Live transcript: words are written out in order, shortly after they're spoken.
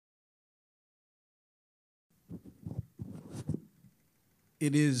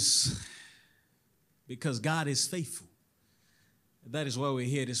It is because God is faithful. That is why we're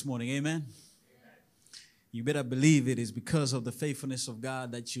here this morning. Amen? You better believe it is because of the faithfulness of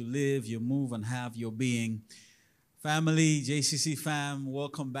God that you live, you move, and have your being. Family, JCC fam,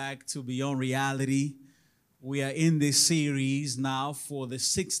 welcome back to Beyond Reality. We are in this series now for the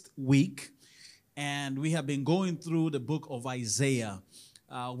 6th week, and we have been going through the book of Isaiah.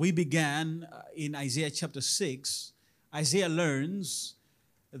 We began in Isaiah chapter 6. Isaiah learns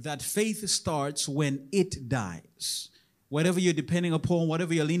that faith starts when it dies. Whatever you're depending upon,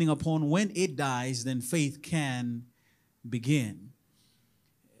 whatever you're leaning upon, when it dies, then faith can begin.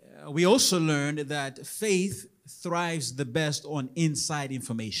 We also learned that faith thrives the best on inside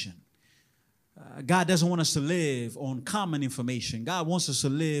information. God doesn't want us to live on common information. God wants us to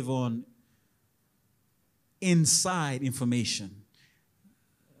live on inside information.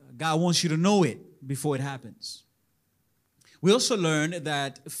 God wants you to know it before it happens. We also learned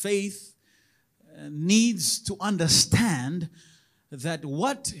that faith needs to understand that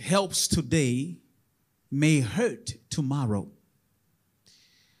what helps today may hurt tomorrow.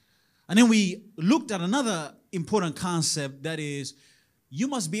 And then we looked at another important concept, that is, you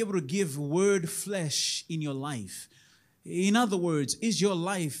must be able to give word flesh in your life. In other words, is your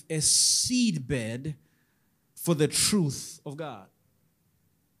life a seedbed for the truth of God?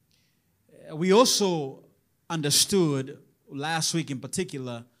 We also understood last week in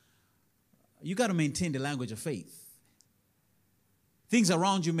particular, you got to maintain the language of faith. Things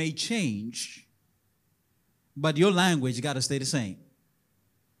around you may change, but your language got to stay the same.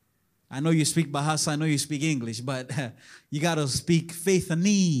 I know you speak Bahasa, I know you speak English, but you got to speak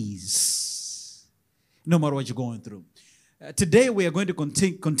faithanese no matter what you're going through. Today we are going to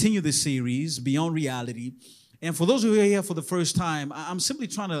continue this series, Beyond Reality. And for those who are here for the first time, I'm simply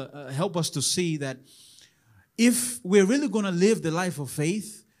trying to help us to see that if we're really going to live the life of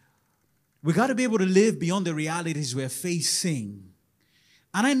faith, we got to be able to live beyond the realities we're facing.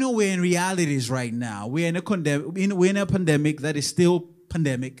 And I know we're in realities right now. We're in a pandemic that is still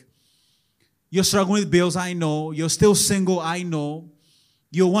pandemic. You're struggling with bills, I know. You're still single, I know.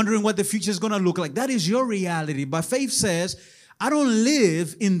 You're wondering what the future is going to look like. That is your reality. But faith says, I don't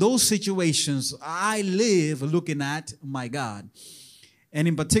live in those situations. I live looking at my God. And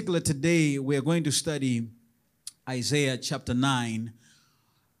in particular today, we're going to study Isaiah chapter 9.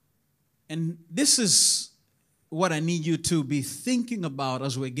 And this is what I need you to be thinking about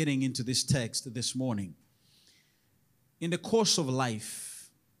as we're getting into this text this morning. In the course of life,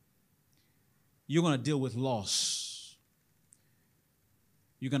 you're going to deal with loss.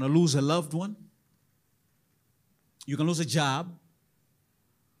 You're going to lose a loved one. You can lose a job.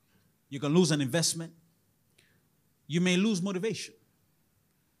 You can lose an investment. You may lose motivation.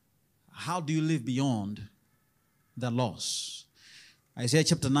 How do you live beyond that loss? Isaiah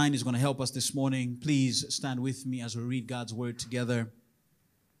chapter 9 is going to help us this morning. Please stand with me as we read God's word together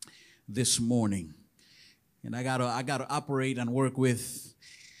this morning. And I gotta operate and work with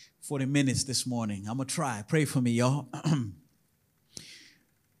 40 minutes this morning. I'm going to try. Pray for me, y'all.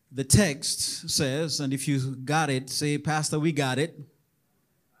 The text says, and if you got it, say, Pastor, we got it.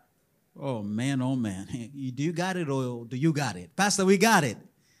 Oh, man. Do you got it or do you got it? Pastor, we got it.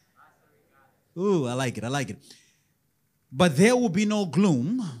 Ooh, I like it. But there will be no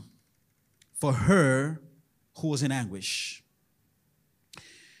gloom for her who was in anguish.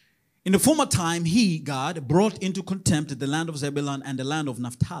 In the former time, he, God, brought into contempt the land of Zebulun and the land of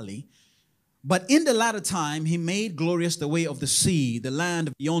Naphtali. But in the latter time, he made glorious the way of the sea, the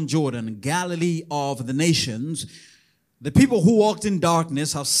land beyond Jordan, Galilee of the nations. The people who walked in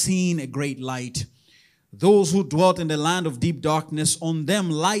darkness have seen a great light. Those who dwelt in the land of deep darkness, on them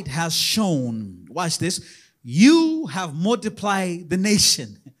light has shone. Watch this. You have multiplied the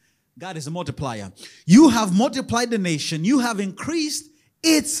nation. God is a multiplier. You have multiplied the nation. You have increased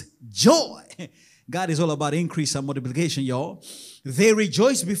its joy. God is all about increase and multiplication, y'all. They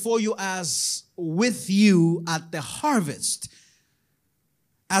rejoice before you as with you at the harvest,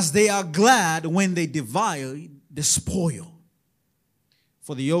 as they are glad when they divide the spoil.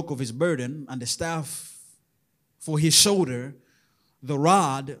 For the yoke of his burden and the staff for his shoulder, the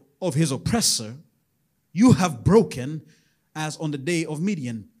rod of his oppressor, you have broken as on the day of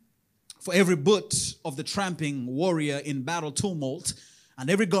Midian. For every boot of the tramping warrior in battle tumult, and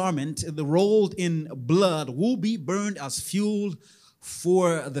every garment rolled in blood will be burned as fuel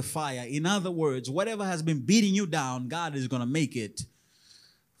for the fire. In other words, whatever has been beating you down, God is going to make it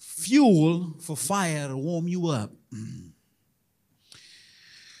fuel for fire to warm you up.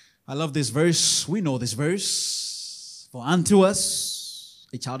 I love this verse. We know this verse. For unto us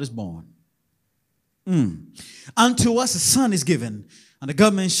a child is born. Unto us a son is given, and the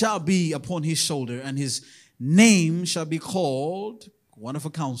government shall be upon his shoulder, and his name shall be called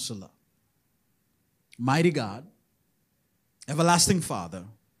Wonderful Counselor, Mighty God, Everlasting Father,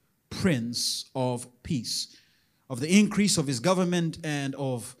 Prince of Peace. Of the increase of his government and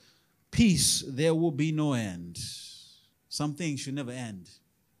of peace there will be no end. Some things should never end.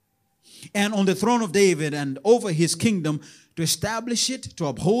 And on the throne of David and over his kingdom, to establish it, to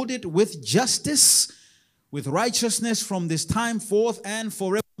uphold it with justice, with righteousness from this time forth and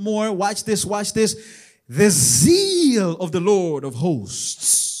forevermore. Watch this, watch this. The zeal of the Lord of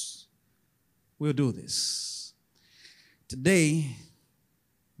hosts will do this. Today,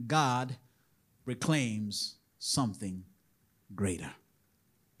 God proclaims something greater.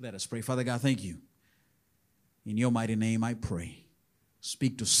 Let us pray. Father God, thank you. In your mighty name I pray.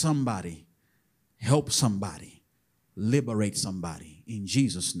 Speak to somebody. Help somebody. Liberate somebody. In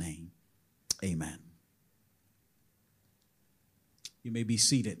Jesus' name, amen. You may be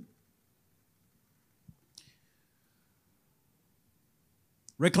seated.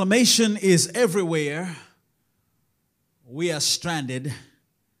 Reclamation is everywhere. We are stranded,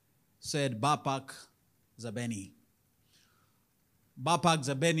 said Bapak Zabeni. Bapak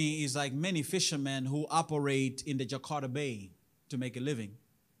Zabeni is like many fishermen who operate in the Jakarta Bay to make a living.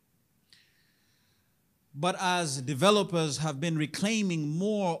 But as developers have been reclaiming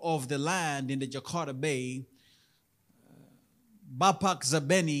more of the land in the Jakarta Bay, Bapak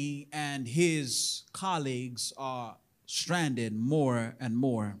Zabeni and his colleagues are stranded more and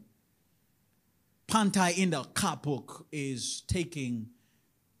more. Pantai Indah Kapuk is taking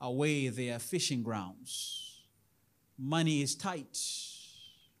away their fishing grounds. Money is tight.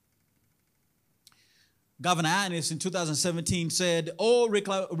 Governor Anies in 2017 said all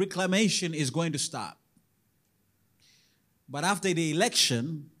reclamation is going to stop. But after the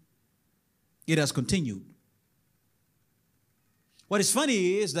election, it has continued. What is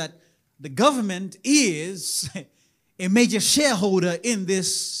funny is that the government is a major shareholder in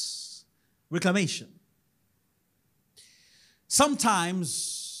this reclamation.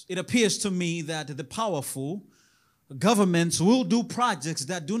 Sometimes it appears to me that the powerful governments will do projects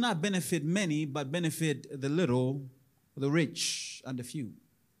that do not benefit many, but benefit the little, the rich, and the few.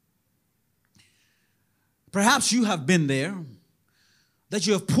 Perhaps you have been there, that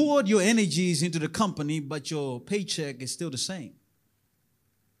you have poured your energies into the company, but your paycheck is still the same.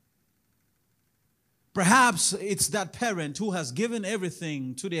 Perhaps it's that parent who has given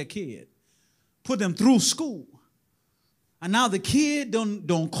everything to their kid, put them through school, and now the kid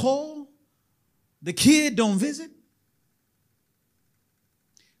don't call, the kid don't visit.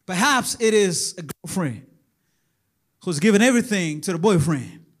 Perhaps it is a girlfriend who's given everything to the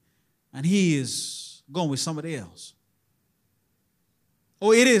boyfriend, and he is going with somebody else.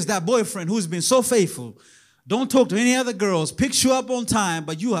 Or it is that boyfriend who's been so faithful, don't talk to any other girls, picks you up on time,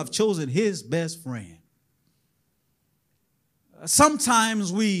 but you have chosen his best friend.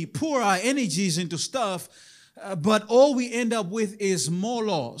 Sometimes we pour our energies into stuff, but all we end up with is more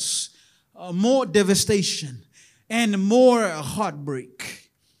loss, more devastation, and more heartbreak.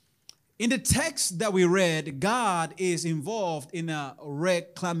 In the text that we read, God is involved in a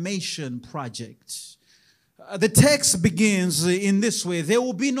reclamation project. The text begins in this way: there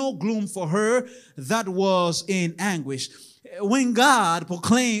will be no gloom for her that was in anguish. When God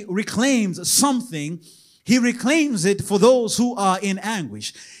reclaims something, He reclaims it for those who are in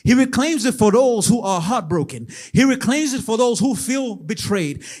anguish. He reclaims it for those who are heartbroken. He reclaims it for those who feel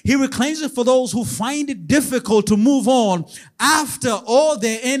betrayed. He reclaims it for those who find it difficult to move on after all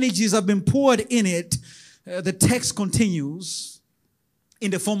their energies have been poured in it. The text continues.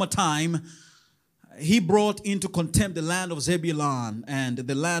 In the former time, He brought into contempt the land of Zebulun and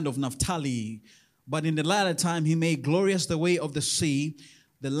the land of Naphtali. But in the latter time, He made glorious the way of the sea,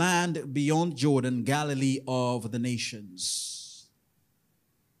 the land beyond Jordan, Galilee of the nations.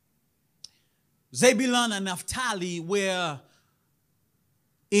 Zebulun and Naphtali were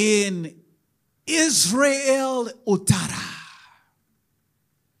in Israel Utara.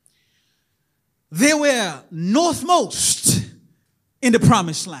 They were northmost in the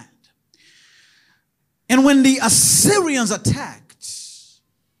promised land. And when the Assyrians attacked,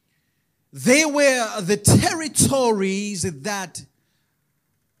 they were the territories that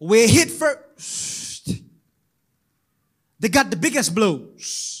were hit first. They got the biggest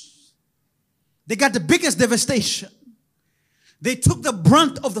blows. They got the biggest devastation. They took the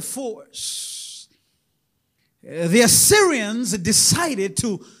brunt of the force. The Assyrians decided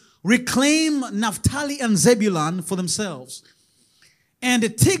to reclaim Naphtali and Zebulun for themselves. And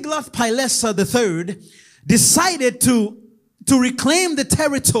Tiglath-Pileser III decided to to reclaim the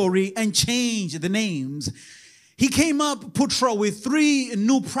territory and change the names. He came up, Putra, with 3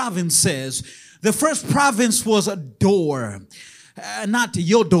 new provinces. The first province was Dor. Not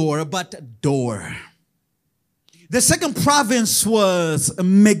your door, but Dor. The second province was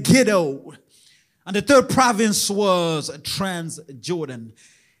Megiddo. And the third province was Transjordan.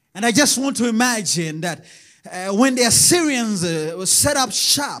 And I just want to imagine that when the Assyrians set up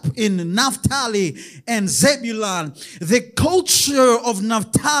shop in Naphtali and Zebulun, the culture of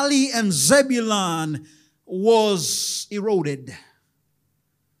Naphtali and Zebulun was eroded.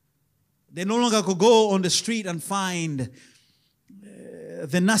 They no longer could go on the street and find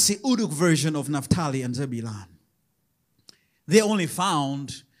the Nasi Uduk version of Naphtali and Zebulun. They only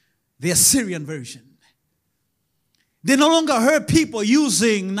found the Assyrian version. They no longer heard people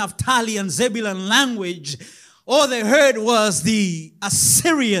using Naphtali and Zebulun language. All they heard was the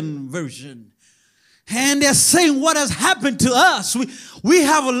Assyrian version. And they're saying, what has happened to us? We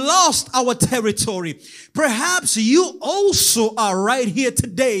have lost our territory. Perhaps you also are right here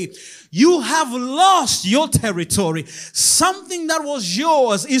today. You have lost your territory. Something that was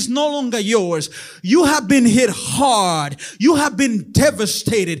yours is no longer yours. You have been hit hard. You have been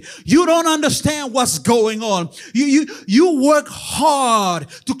devastated. You don't understand what's going on. You work hard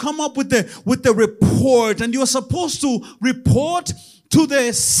to come up with the report, and you're supposed to report to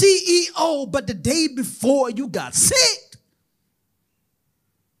the CEO, but the day before you got sick.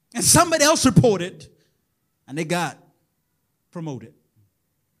 And somebody else reported, and they got promoted.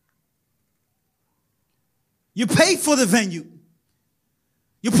 You paid for the venue.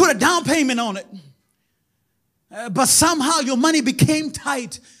 You put a down payment on it. But somehow your money became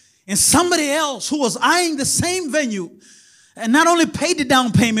tight. And somebody else who was eyeing the same venue and not only paid the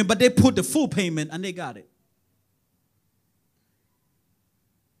down payment, but they put the full payment and they got it.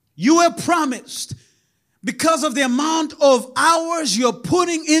 You were promised, because of the amount of hours you're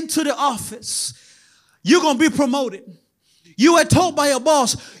putting into the office, you're going to be promoted. You were told by your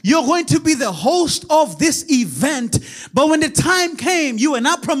boss, you're going to be the host of this event. But when the time came, you were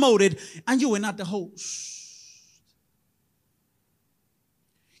not promoted and you were not the host.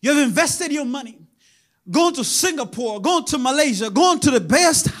 You have invested your money, going to Singapore, going to Malaysia, going to the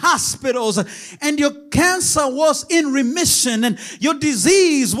best hospitals, and your cancer was in remission and your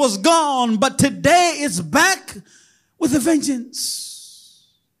disease was gone. But today it's back with a vengeance.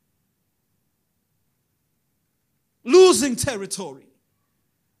 Losing territory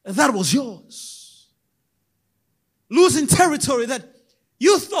that was yours. Losing territory that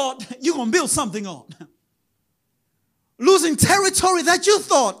you thought you're going to build something on. Losing territory that you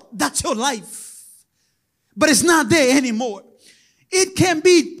thought that's your life. But it's not there anymore. It can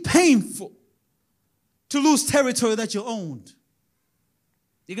be painful to lose territory that you owned.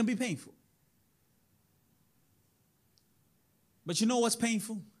 It can be painful. But you know what's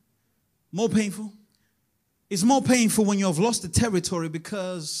painful? More painful? It's more painful when you have lost the territory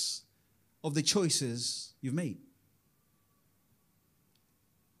because of the choices you've made.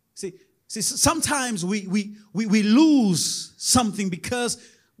 See, sometimes we lose something because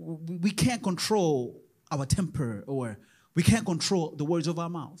we can't control our temper, or we can't control the words of our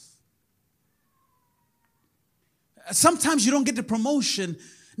mouth. Sometimes you don't get the promotion,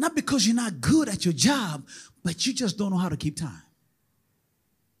 not because you're not good at your job, but you just don't know how to keep time.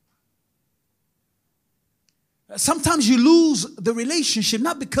 Sometimes you lose the relationship,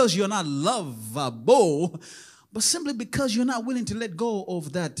 not because you're not lovable, but simply because you're not willing to let go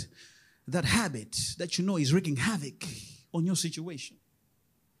of that habit that you know is wreaking havoc on your situation.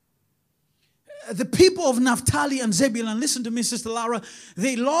 The people of Naphtali and Zebulun, listen to me, Sister Lara,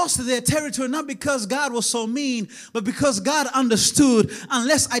 they lost their territory not because God was so mean, but because God understood,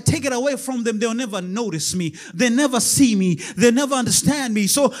 unless I take it away from them, they'll never notice me. They never see me. They never understand me.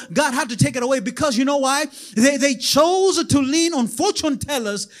 So God had to take it away because you know why? They chose to lean on fortune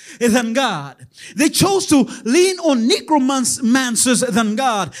tellers than God. They chose to lean on necromancers than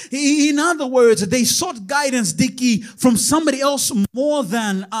God. In other words, they sought guidance, Dickie, from somebody else more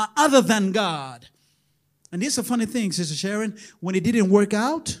than, other than God. And this is a funny thing, Sister Sharon. When it didn't work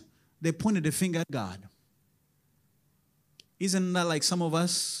out, they pointed the finger at God. Isn't that like some of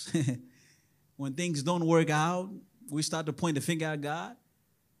us? When things don't work out, we start to point the finger at God.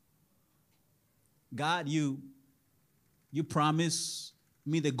 God, you promised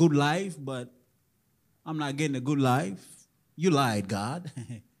me the good life, but I'm not getting a good life. You lied, God.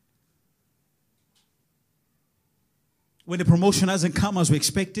 When the promotion hasn't come as we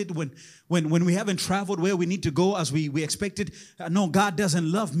expected, when we haven't traveled where we need to go as we expected, no, God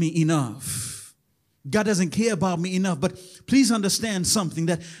doesn't love me enough. God doesn't care about me enough. But please understand something,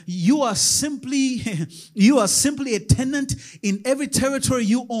 that you are simply a tenant in every territory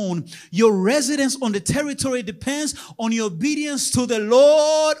you own. Your residence on the territory depends on your obedience to the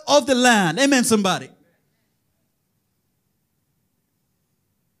Lord of the land. Amen, somebody.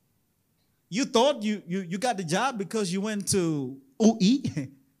 You thought you got the job because you went to UE?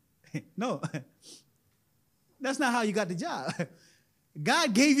 No. That's not how you got the job.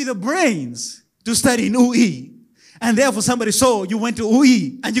 God gave you the brains to study in UE. And therefore somebody saw you went to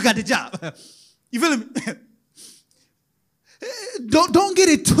UE and you got the job. You feel me? Don't get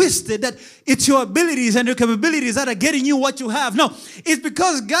it twisted that it's your abilities and your capabilities that are getting you what you have. No, it's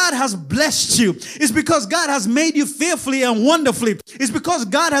because God has blessed you. It's because God has made you fearfully and wonderfully. It's because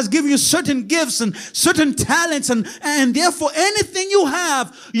God has given you certain gifts and certain talents, and therefore anything you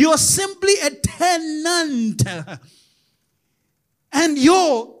have, you're simply a tenant. And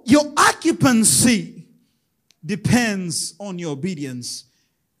your occupancy depends on your obedience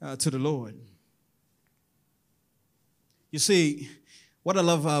to the Lord. You see, what I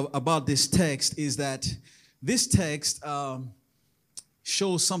love about this text is that this text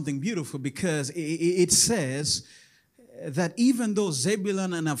shows something beautiful, because it says that even though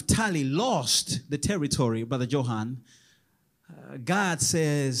Zebulun and Naphtali lost the territory, Brother Johan, God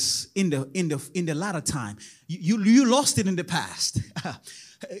says in the latter time, you lost it in the past.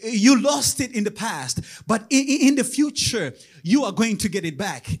 You lost it in the past, but in the future, you are going to get it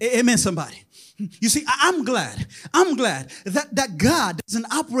back. Amen, somebody. You see, I'm glad that God doesn't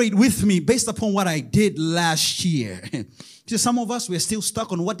operate with me based upon what I did last year. See, some of us, we're still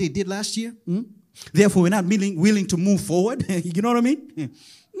stuck on what they did last year. Therefore, we're not willing to move forward. You know what I mean?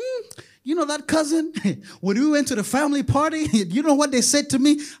 You know that cousin, when we went to the family party, you know what they said to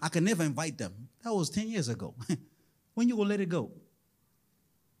me? I could never invite them. That was 10 years ago. When you gonna let it go?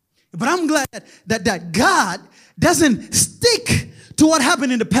 But I'm glad that God doesn't stick to what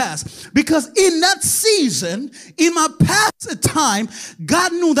happened in the past, because in that season, in my past time,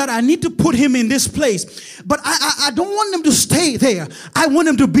 God knew that I need to put him in this place. But I don't want him to stay there. I want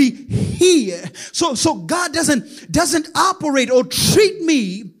him to be here. So God doesn't operate or treat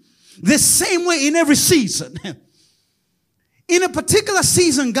me the same way in every season. In a particular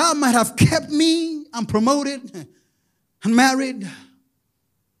season, God might have kept me unpromoted, unmarried,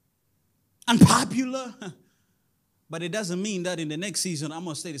 unpopular. But it doesn't mean that in the next season I'm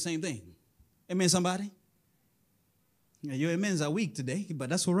going to stay the same thing. Amen, somebody? Yeah, your amens are weak today, but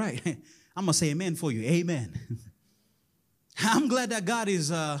that's all right. I'm going to say amen for you. Amen. I'm glad that God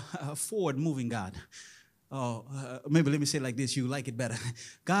is a forward-moving God. Maybe let me say it like this. You like it better.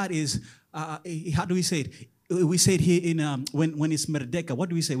 God is, how do we say it? We say it here in, when it's Merdeka, what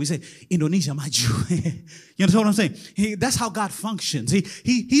do we say? We say, Indonesia maju. You understand what I'm saying? That's how God functions.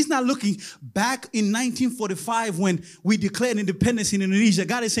 He's not looking back in 1945 when we declared independence in Indonesia.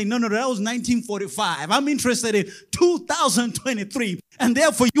 God is saying, no, that was 1945. I'm interested in 2023. And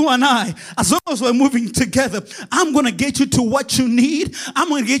therefore, you and I, as long as we're moving together, I'm going to get you to what you need. I'm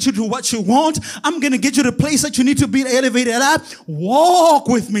going to get you to what you want. I'm going to get you to the place that you need to be elevated at. Walk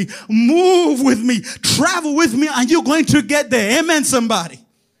with me. Move with me. Travel with me, and you're going to get there. Amen, somebody.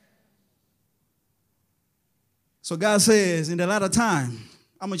 So God says, in the latter time,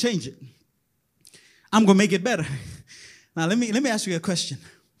 I'm going to change it. I'm going to make it better. Now, let me ask you a question.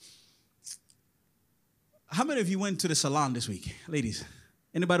 How many of you went to the salon this week? Ladies,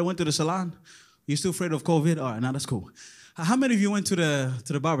 anybody went to the salon? You still afraid of COVID? All right, now that's cool. How many of you went to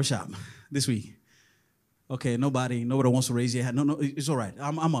the barbershop this week? Okay, nobody wants to raise your hand. No, it's all right.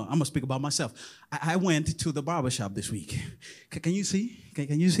 I'm gonna speak about myself. I went to the barbershop this week. Can you see?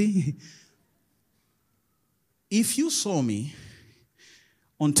 Can you see? If you saw me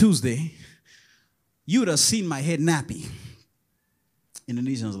on Tuesday, you would have seen my head nappy.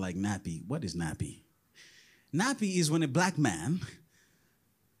 Indonesians are like, nappy. What is nappy? Nappy is when a black man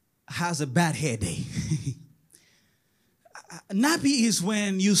has a bad hair day. Nappy is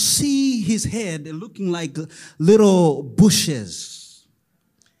when you see his head looking like little bushes.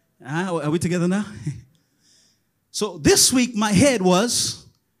 Are we together now? So this week my head was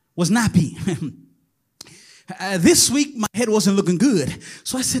nappy. This week my head wasn't looking good.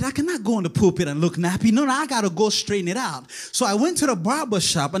 So I said, I cannot go in the pulpit and look nappy. No, I got to go straighten it out. So I went to the barber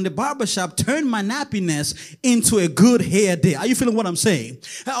shop, and the barber shop turned my nappiness into a good hair day. Are you feeling what I'm saying?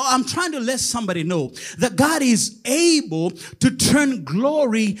 I'm trying to let somebody know that God is able to turn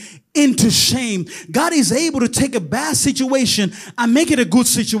glory into shame. God is able to take a bad situation and make it a good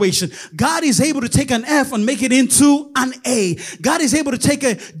situation. God is able to take an F and make it into an A. God is able to take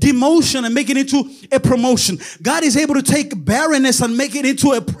a demotion and make it into a promotion. God is able to take barrenness and make it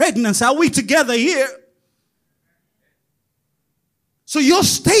into a pregnancy. Are we together here? So your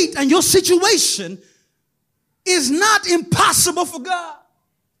state and your situation is not impossible for God.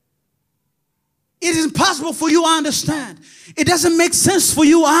 It is impossible for you, I understand. It doesn't make sense for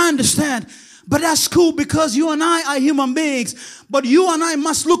you, I understand. But that's cool because you and I are human beings. But you and I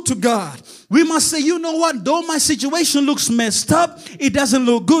must look to God. We must say, you know what? Though my situation looks messed up, it doesn't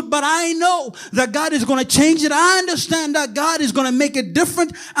look good, but I know that God is going to change it. I understand that God is going to make it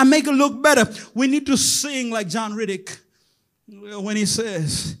different and make it look better. We need to sing like John Riddick when he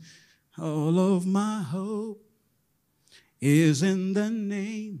says, all of my hope is in the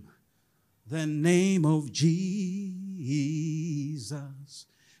name of Jesus.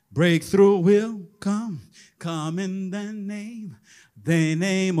 Breakthrough will come in the name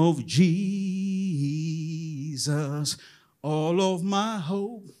of Jesus. All of my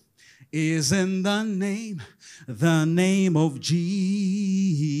hope is in the name of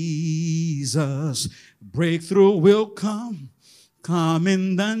Jesus. Breakthrough will come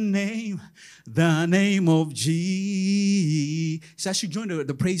in the name of Jesus. So I should join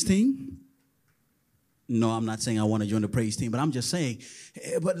the praise team. No, I'm not saying I want to join the praise team, but I'm just saying,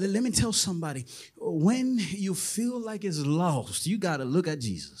 but let me tell somebody, when you feel like it's lost, you got to look at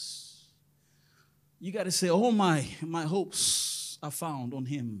Jesus. You got to say, oh, my hopes are found on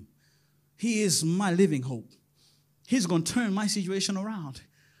him. He is my living hope. He's going to turn my situation around.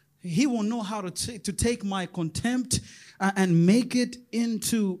 He will know how to take my contempt and make it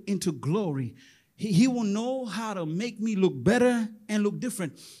into glory. He will know how to make me look better and look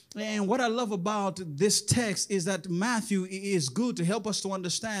different. And what I love about this text is that Matthew is good to help us to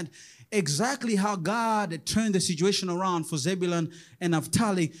understand exactly how God turned the situation around for Zebulun and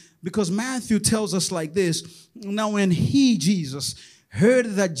Naphtali. Because Matthew tells us like this. Now when he, Jesus, heard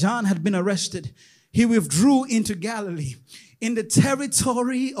that John had been arrested, he withdrew into Galilee, in the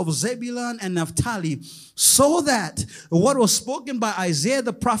territory of Zebulun and Naphtali, so that what was spoken by Isaiah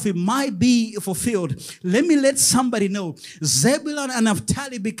the prophet might be fulfilled. Let somebody know. Zebulun and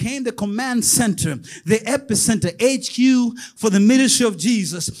Naphtali became the command center, the epicenter, HQ for the ministry of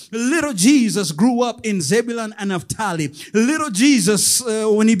Jesus. Little Jesus grew up in Zebulun and Naphtali. Little Jesus,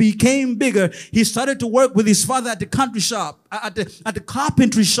 when he became bigger, he started to work with his father at the country shop, at the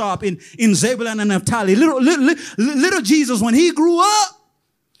carpentry shop in Zebulun and Naphtali. Little Jesus, when he grew up,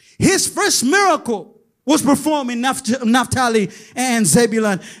 his first miracle was performed in Naphtali and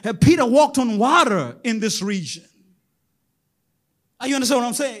Zebulun. Peter walked on water in this region. Are you understand what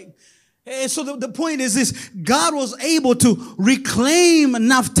I'm saying? And so the point is this: God was able to reclaim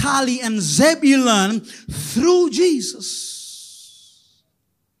Naphtali and Zebulun through Jesus.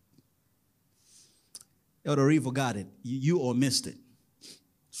 Elder Reeve got it. You all missed it.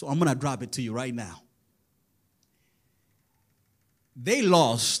 So I'm going to drop it to you right now. They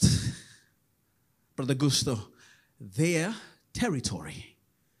lost, Brother Gusto, their territory.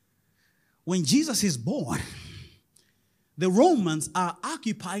 When Jesus is born, the Romans are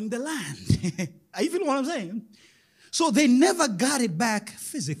occupying the land. Are you feeling what I'm saying? So they never got it back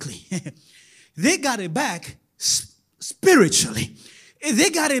physically. They got it back spiritually.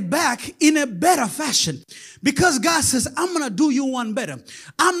 They got it back in a better fashion. Because God says, I'm going to do you one better.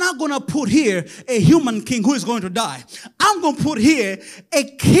 I'm not going to put here a human king who is going to die. I'm going to put here a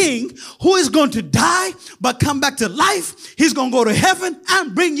king who is going to die but come back to life. He's going to go to heaven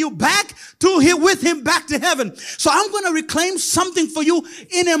and bring you back to him, with him back to heaven. So I'm going to reclaim something for you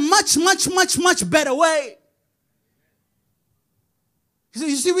in a much, much, much, much better way. So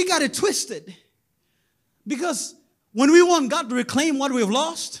you see, we got it twisted. Because when we want God to reclaim what we've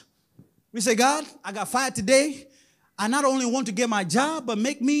lost, we say, God, I got fired today. I not only want to get my job, but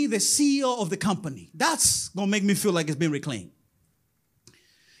make me the CEO of the company. That's going to make me feel like it's been reclaimed.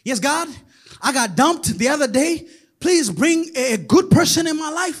 Yes, God, I got dumped the other day. Please bring a good person in my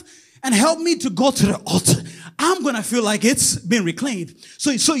life and help me to go to the altar. I'm going to feel like it's been reclaimed.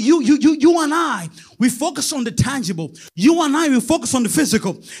 So you and I, we focus on the tangible. You and I, we focus on the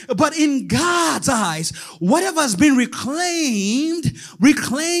physical. But in God's eyes, whatever has been reclaimed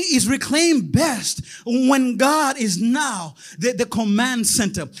is reclaimed best when God is now the command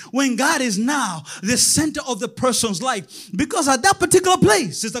center. When God is now the center of the person's life. Because at that particular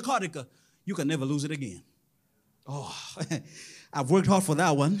place, Sister Kartika, you can never lose it again. Oh, I've worked hard for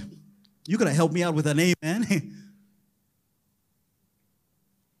that one. You could have helped me out with an amen.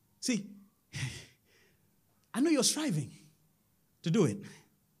 See, I know you're striving to do it.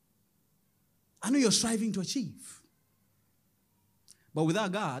 I know you're striving to achieve. But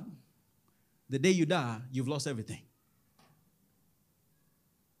without God, the day you die, you've lost everything.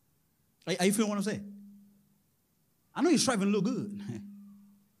 Are you feeling what I'm saying? I know you're striving to look good.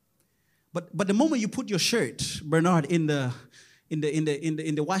 But the moment you put your shirt, Bernard, in the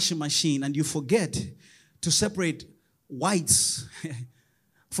in the washing machine and you forget to separate whites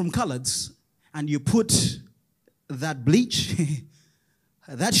from colors, and you put that bleach,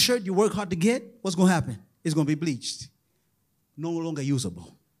 that shirt you work hard to get, what's going to happen? It's going to be bleached. No longer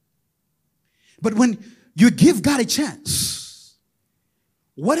usable. But when you give God a chance,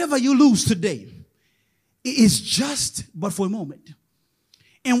 whatever you lose today is just but for a moment.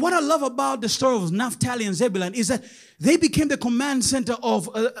 And what I love about the story of Naphtali and Zebulun is that they became the command center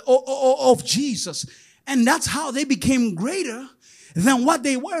of Jesus. And that's how they became greater than what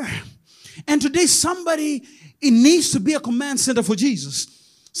they were. And today somebody, it needs to be a command center for Jesus.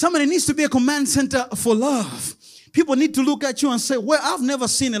 Somebody needs to be a command center for love. People need to look at you and say, well, I've never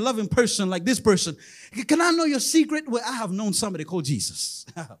seen a loving person like this person. Can I know your secret? Well, I have known somebody called Jesus.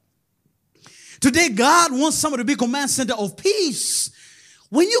 Today, God wants somebody to be command center of peace.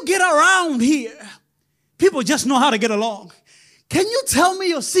 When you get around here, people just know how to get along. Can you tell me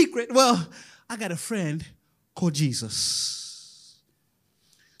your secret? Well, I got a friend called Jesus.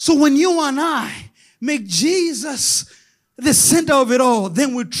 So when you and I make Jesus the center of it all,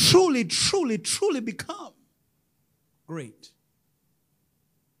 then we truly, truly, truly become great.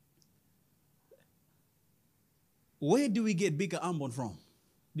 Where do we get Bika Ambon from?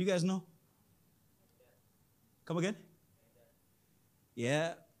 Do you guys know? Come again?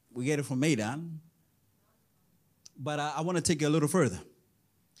 Yeah, we get it from Maidan. But I want to take it a little further.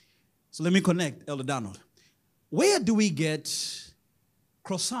 So let me connect, Elder Donald. Where do we get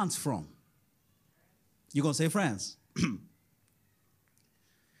croissants from? You're going to say France.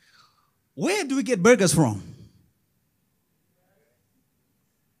 Where do we get burgers from?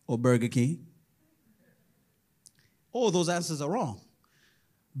 Or Burger King? All those answers are wrong.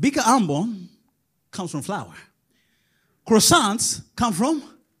 Bika Ambon comes from flour. Croissants come from?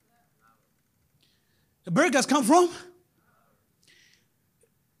 The burgers come from?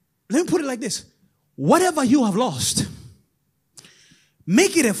 Let me put it like this. Whatever you have lost,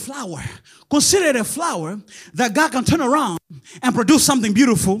 make it a flour. Consider it a flour that God can turn around and produce something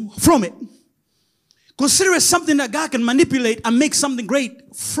beautiful from it. Consider it something that God can manipulate and make something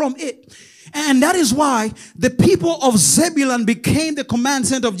great from it. And that is why the people of Zebulun became the command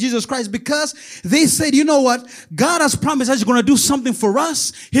center of Jesus Christ, because they said, you know what? God has promised us he's going to do something for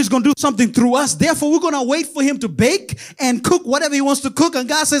us. He's going to do something through us. Therefore, we're going to wait for him to bake and cook whatever he wants to cook. And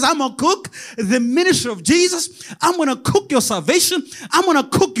God says, I'm going to cook the ministry of Jesus. I'm going to cook your salvation. I'm going to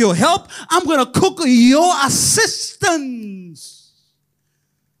cook your help. I'm going to cook your assistance.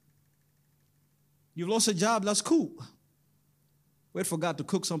 You've lost a job. That's cool. Wait for God to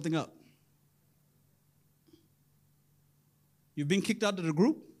cook something up. You've been kicked out of the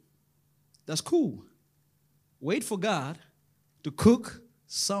group? That's cool. Wait for God to cook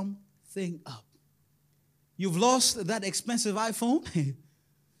something up. You've lost that expensive iPhone?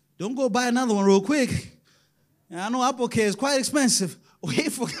 Don't go buy another one real quick. I know Apple Care is quite expensive.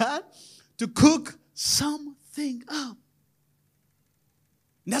 Wait for God to cook something up.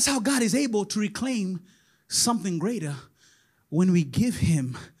 And that's how God is able to reclaim something greater when we give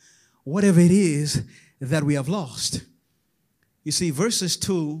him whatever it is that we have lost. You see, verses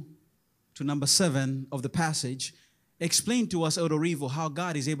 2 to number 7 of the passage explain to us, Elder Revo, how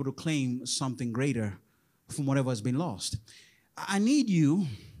God is able to claim something greater from whatever has been lost. I need you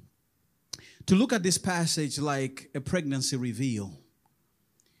to look at this passage like a pregnancy reveal.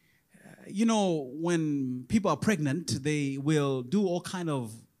 You know, when people are pregnant, they will do all kind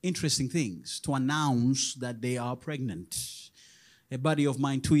of interesting things to announce that they are pregnant. A buddy of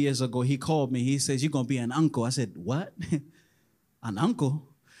mine 2 years ago, he called me. He says, you're going to be an uncle. I said, what? An uncle?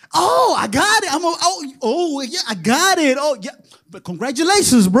 Oh, I got it. Yeah, I got it. Oh, yeah. But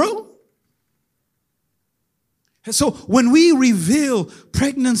congratulations, bro. And so when we reveal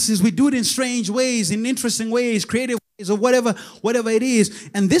pregnancies, we do it in strange ways, in interesting ways, creative ways, or whatever it is.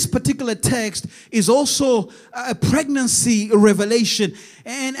 And this particular text is also a pregnancy revelation.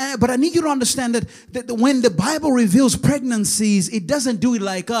 But I need you to understand that when the Bible reveals pregnancies, it doesn't do it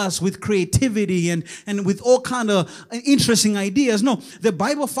like us with creativity and with all kind of interesting ideas. No, the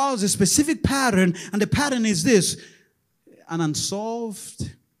Bible follows a specific pattern, and the pattern is this: an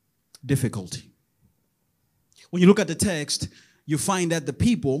unsolved difficulty. When you look at the text, you find that the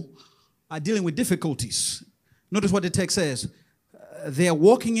people are dealing with difficulties. Notice what the text says. They are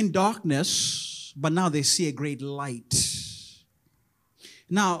walking in darkness, but now they see a great light.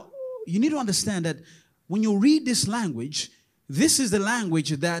 Now, you need to understand that when you read this language, this is the language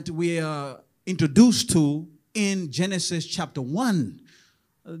that we are introduced to in Genesis chapter 1.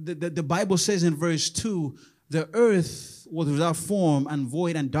 The Bible says in verse 2, the earth was without form and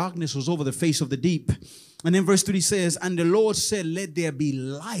void, and darkness was over the face of the deep. And then verse 3 says, and the Lord said, let there be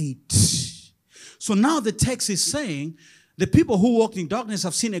light. So now the text is saying, the people who walked in darkness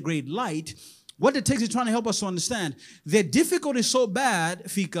have seen a great light. What the text is trying to help us to understand, their difficulty is so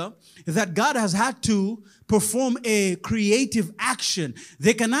bad, Fika, that God has had to perform a creative action.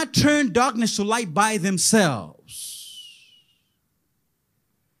 They cannot turn darkness to light by themselves.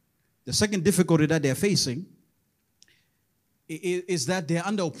 The second difficulty that they're facing is that they're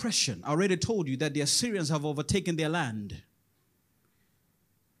under oppression. I already told you that the Assyrians have overtaken their land.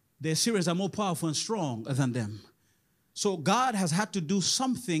 The Assyrians are more powerful and strong than them. So God has had to do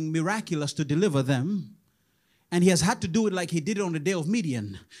something miraculous to deliver them. And he has had to do it like he did it on the day of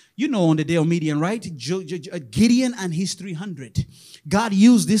Midian. You know on the day of Midian, right? Gideon and his 300. God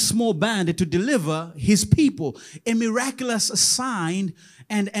used this small band to deliver his people. A miraculous sign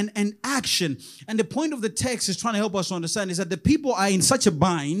and action. And the point of the text is trying to help us to understand is that the people are in such a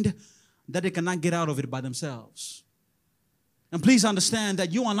bind that they cannot get out of it by themselves. And please understand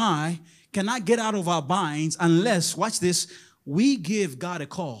that you and I cannot get out of our binds unless, watch this, we give God a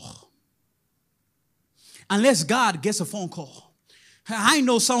call. Unless God gets a phone call. I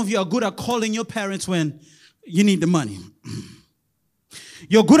know some of you are good at calling your parents when you need the money.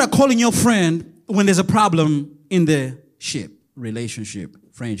 You're good at calling your friend when there's a problem in the ship, relationship,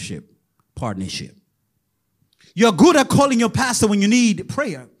 friendship, partnership. You're good at calling your pastor when you need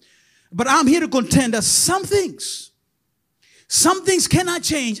prayer. But I'm here to contend that some things cannot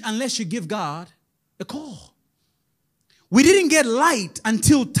change unless you give God a call. We didn't get light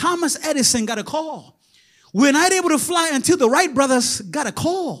until Thomas Edison got a call. We're not able to fly until the Wright brothers got a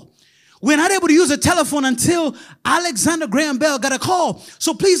call. We're not able to use a telephone until Alexander Graham Bell got a call.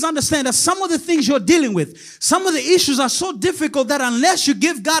 So please understand that some of the things you're dealing with, some of the issues are so difficult that unless you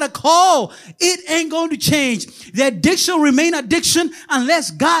give God a call, it ain't going to change. The addiction will remain addiction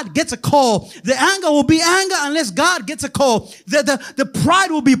unless God gets a call. The anger will be anger unless God gets a call. The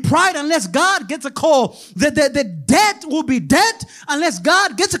pride will be pride unless God gets a call. The debt will be debt unless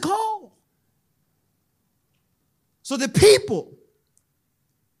God gets a call. So the people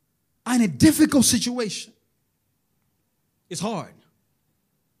are in a difficult situation. It's hard.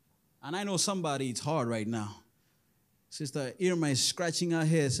 And I know somebody, it's hard right now. Sister Irma is scratching her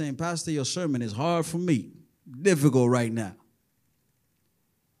head saying, Pastor, your sermon is hard for me. Difficult right now.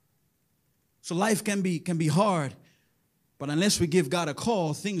 So life can be hard. But unless we give God a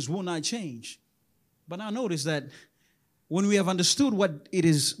call, things will not change. But now notice that when we have understood what it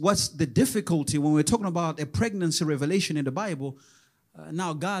is, what's the difficulty when we're talking about a pregnancy revelation in the Bible,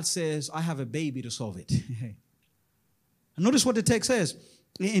 now God says, I have a baby to solve it. Notice what the text says.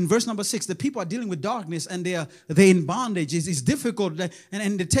 In verse number 6, the people are dealing with darkness and they're in bondage. It's difficult.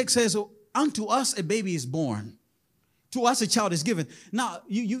 And the text says, unto us a baby is born. To us a child is given. Now,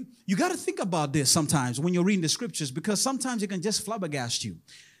 you got to think about this sometimes when you're reading the scriptures, because sometimes it can just flabbergast you.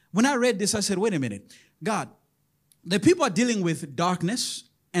 When I read this, I said, wait a minute. God, the people are dealing with darkness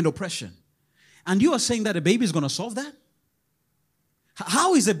and oppression. And you are saying that a baby is going to solve that?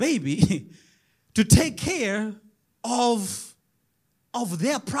 How is a baby to take care of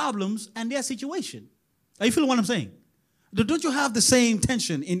their problems and their situation? Are you feeling what I'm saying? Don't you have the same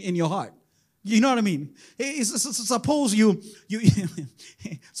tension in your heart? You know what I mean? Suppose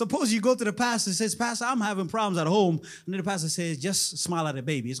suppose you go to the pastor and says, Pastor, I'm having problems at home. And then the pastor says, just smile at the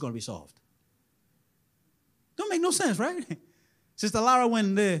baby. It's going to be solved. Don't make no sense, right? Sister Lara,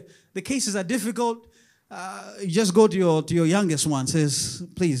 when the cases are difficult, you just go to your youngest one, says,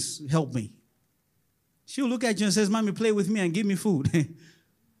 please help me. She'll look at you and says, Mommy, play with me and give me food.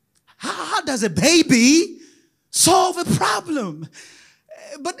 How does a baby solve a problem?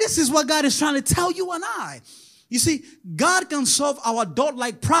 But this is what God is trying to tell you and I. You see, God can solve our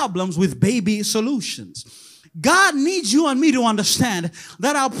adult-like problems with baby solutions. God needs you and me to understand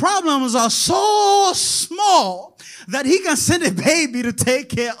that our problems are so small that he can send a baby to take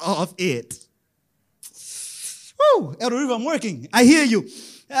care of it. Woo, Elder River, I'm working. I hear you.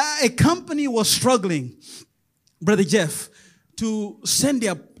 A company was struggling, Brother Jeff, to send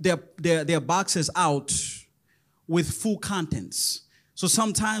their boxes out with full contents. So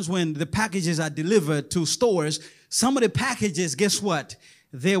sometimes when the packages are delivered to stores, some of the packages, guess what?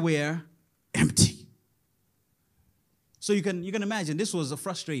 They were empty. So you can imagine this was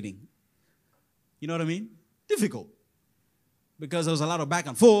frustrating. You know what I mean? Difficult. Because there was a lot of back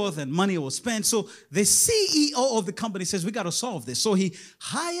and forth and money was spent. So the CEO of the company says, we got to solve this. So he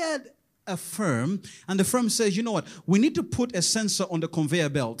hired a firm, and the firm says, you know what? We need to put a sensor on the conveyor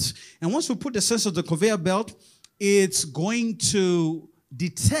belt. And once we put the sensor on the conveyor belt, it's going to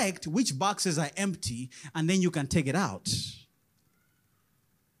detect which boxes are empty, and then you can take it out.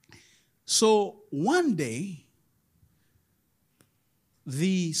 So one day,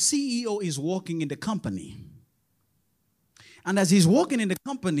 the CEO is walking in the company. And as he's walking in the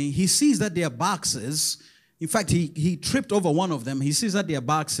company, he sees that there are boxes. In fact, he tripped over one of them. He sees that there are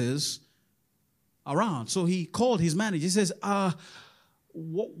boxes around. So he called his manager. He says,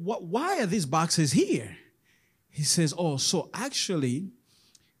 why are these boxes here? He says, oh, so actually,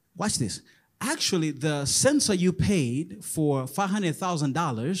 watch this. Actually, the sensor you paid for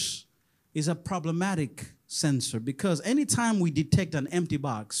 $500,000 is a problematic sensor because anytime we detect an empty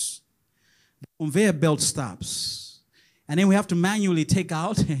box, the conveyor belt stops. And then we have to manually take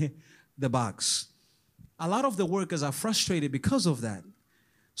out the box. A lot of the workers are frustrated because of that.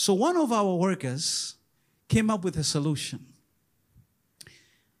 So one of our workers came up with a solution.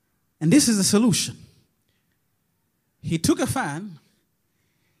 And this is the solution. He took a fan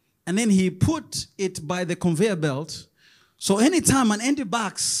and then he put it by the conveyor belt. So anytime an empty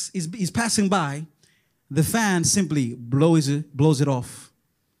box is passing by, the fan simply blows it off.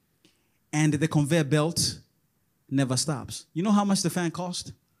 And the conveyor belt never stops. You know how much the fan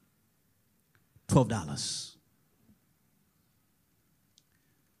cost? $12.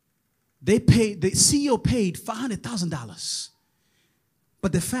 The CEO paid $500,000,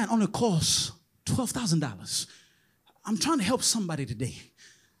 but the fan only costs $12,000. I'm trying to help somebody today.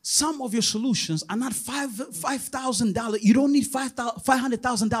 Some of your solutions are not $5,000. You don't need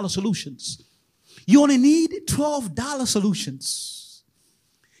 $500,000 solutions. You only need $12 solutions.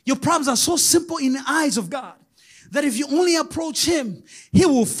 Your problems are so simple in the eyes of God that if you only approach Him, He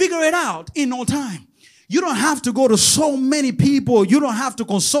will figure it out in no time. You don't have to go to so many people. You don't have to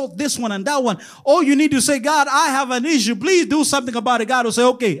consult this one and that one. All you need to say, God, I have an issue. Please do something about it. God will say,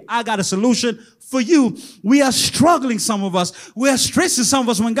 okay, I got a solution for you. We are struggling, some of us. We are stressing, some of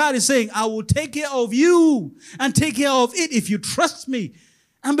us, when God is saying, I will take care of you and take care of it if you trust me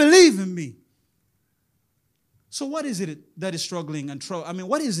and believe in me. So what is it that is struggling and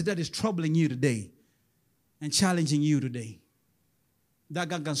what is it that is troubling you today and challenging you today that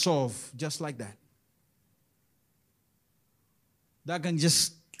God can solve just like that? That can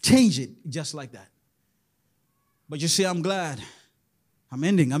just change it just like that. But you see, I'm glad. I'm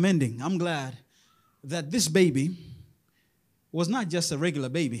ending. I'm glad that this baby was not just a regular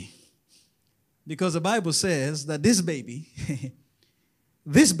baby. Because the Bible says that this baby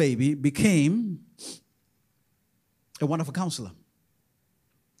became a wonderful counselor.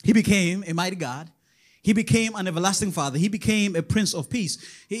 He became a mighty God. He became an everlasting Father. He became a Prince of Peace.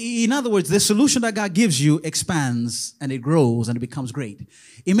 In other words, the solution that God gives you expands and it grows and it becomes great.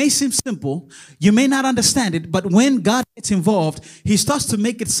 It may seem simple. You may not understand it, but when God gets involved, He starts to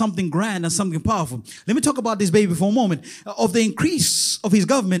make it something grand and something powerful. Let me talk about this baby for a moment. Of the increase of His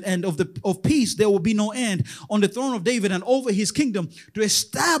government and of peace, there will be no end on the throne of David and over His kingdom, to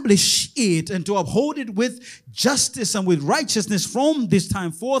establish it and to uphold it with justice and with righteousness from this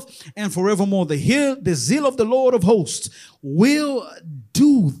time forth and forevermore. The zeal of the Lord of hosts will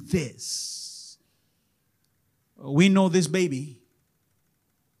do this. We know this baby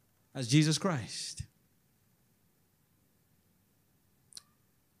as Jesus Christ,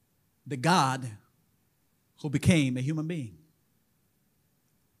 the God who became a human being,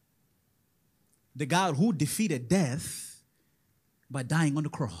 the God who defeated death by dying on the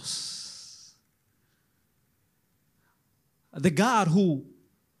cross, the God who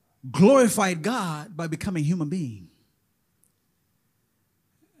glorified God by becoming a human being.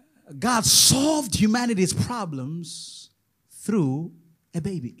 God solved humanity's problems through a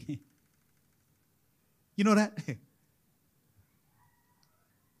baby. You know that?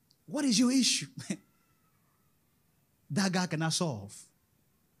 What is your issue that God cannot solve?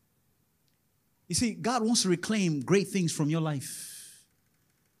 You see, God wants to reclaim great things from your life.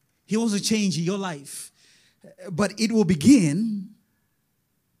 He wants to change your life. But it will begin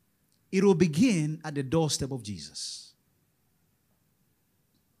at the doorstep of Jesus.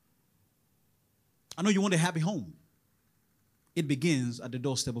 I know you want a happy home. It begins at the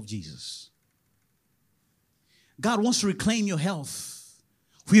doorstep of Jesus. God wants to reclaim your health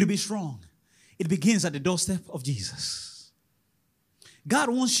for you to be strong. It begins at the doorstep of Jesus. God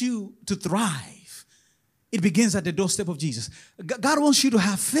wants you to thrive. It begins at the doorstep of Jesus. God wants you to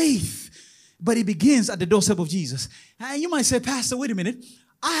have faith, but it begins at the doorstep of Jesus. And you might say, Pastor, wait a minute.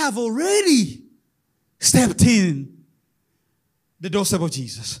 I have already stepped in the doorstep of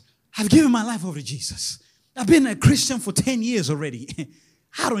Jesus. I've given my life over to Jesus. I've been a Christian for 10 years already.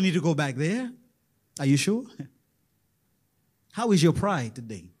 I don't need to go back there. Are you sure? How is your pride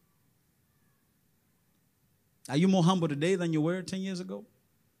today? Are you more humble today than you were 10 years ago?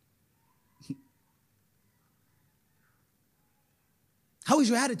 How is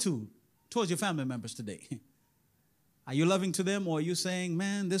your attitude towards your family members today? Are you loving to them, or are you saying,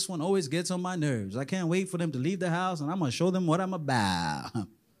 man, this one always gets on my nerves. I can't wait for them to leave the house and I'm going to show them what I'm about.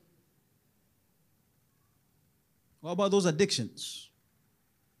 What about those addictions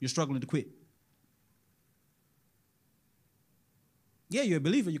you're struggling to quit? Yeah, you're a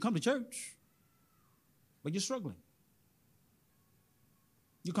believer. You come to church, but you're struggling.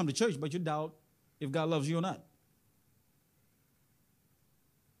 You come to church, but you doubt if God loves you or not.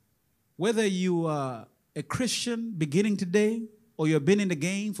 Whether you are a Christian beginning today or you've been in the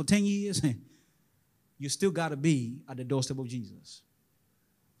game for 10 years, you still got to be at the doorstep of Jesus.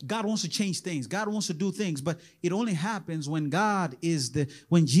 God wants to change things. God wants to do things, but it only happens when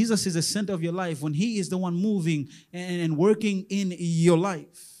when Jesus is the center of your life, when He is the one moving and working in your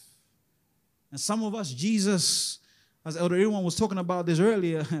life. And some of us, Jesus, as Elder Irwan was talking about this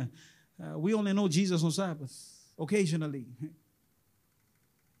earlier, we only know Jesus on Sabbath occasionally.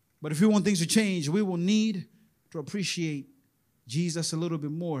 But if we want things to change, we will need to appreciate Jesus a little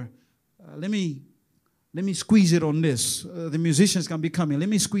bit more. Let me squeeze it on this. The musicians can be coming. Let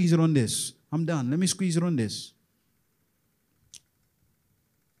me squeeze it on this. I'm done. Let me squeeze it on this.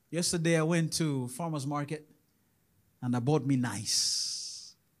 Yesterday I went to farmer's market and I bought me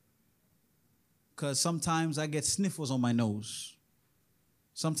nice. Because sometimes I get sniffles on my nose.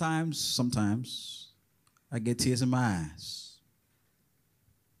 Sometimes I get tears in my eyes.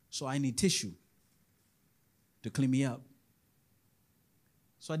 So I need tissue to clean me up.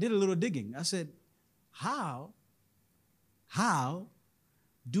 So I did a little digging. I said, how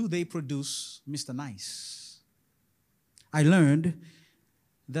do they produce Mr. Nice? I learned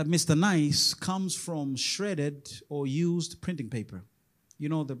that Mr. Nice comes from shredded or used printing paper. You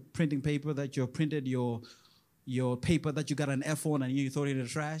know, the printing paper that you printed your paper that you got an F on and you throw it in the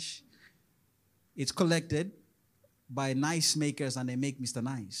trash. It's collected by nice makers and they make Mr.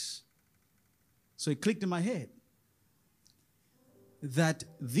 Nice. So it clicked in my head that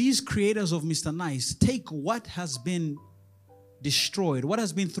these creators of Mr. Nice take what has been destroyed, what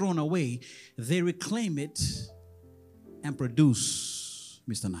has been thrown away, they reclaim it and produce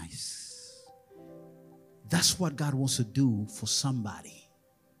Mr. Nice. That's what God wants to do for somebody.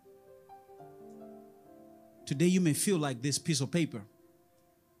 Today you may feel like this piece of paper,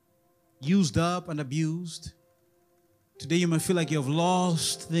 used up and abused. Today you may feel like you have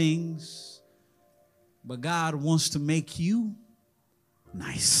lost things, but God wants to make you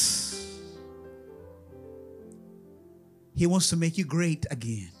nice. He wants to make you great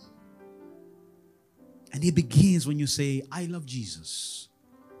again. And it begins when you say, I love Jesus.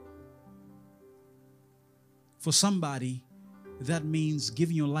 For somebody, that means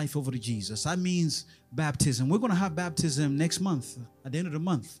giving your life over to Jesus. That means baptism. We're going to have baptism next month, at the end of the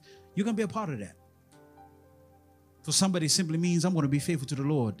month. You're going to be a part of that. For somebody, it simply means I'm going to be faithful to the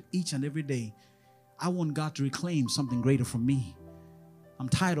Lord each and every day. I want God to reclaim something greater from me. I'm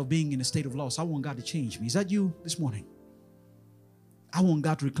tired of being in a state of loss. I want God to change me. Is that you this morning? I want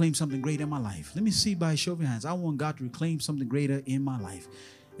God to reclaim something greater in my life. Let me see by a show of your hands. I want God to reclaim something greater in my life.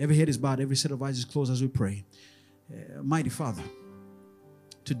 Every head is bowed, every set of eyes is closed as we pray. Mighty Father,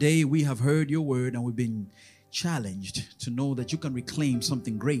 today we have heard your word and we've been challenged to know that you can reclaim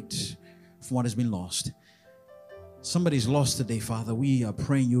something great from what has been lost. Somebody's lost today, Father. We are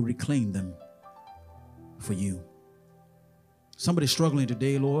praying you reclaim them for you. Somebody's struggling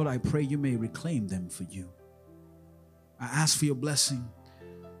today, Lord. I pray you may reclaim them for you. I ask for your blessing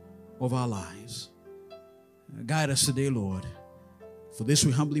over our lives. Guide us today, Lord. For this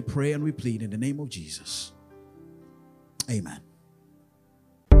we humbly pray and we plead in the name of Jesus. Amen.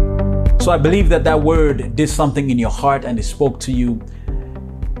 So I believe that word did something in your heart and it spoke to you.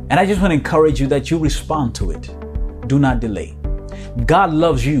 And I just want to encourage you that you respond to it. Do not delay. God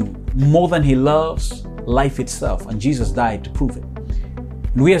loves you more than he loves life itself, and Jesus died to prove it.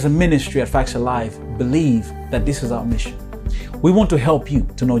 And we as a ministry at Facts Alive believe that this is our mission. We want to help you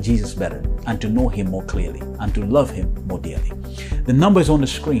to know Jesus better and to know him more clearly and to love him more dearly. The number is on the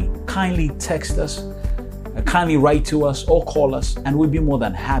screen. Kindly text us, kindly write to us or call us, and we'll be more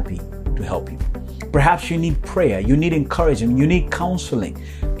than happy to help you. Perhaps you need prayer, you need encouragement, you need counseling.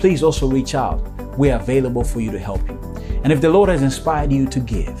 Please also reach out. We are available for you to help you. And if the Lord has inspired you to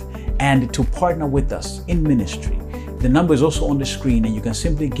give and to partner with us in ministry, the number is also on the screen, and you can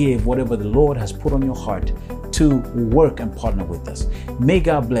simply give whatever the Lord has put on your heart to work and partner with us. May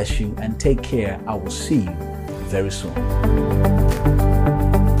God bless you and take care. I will see you very soon.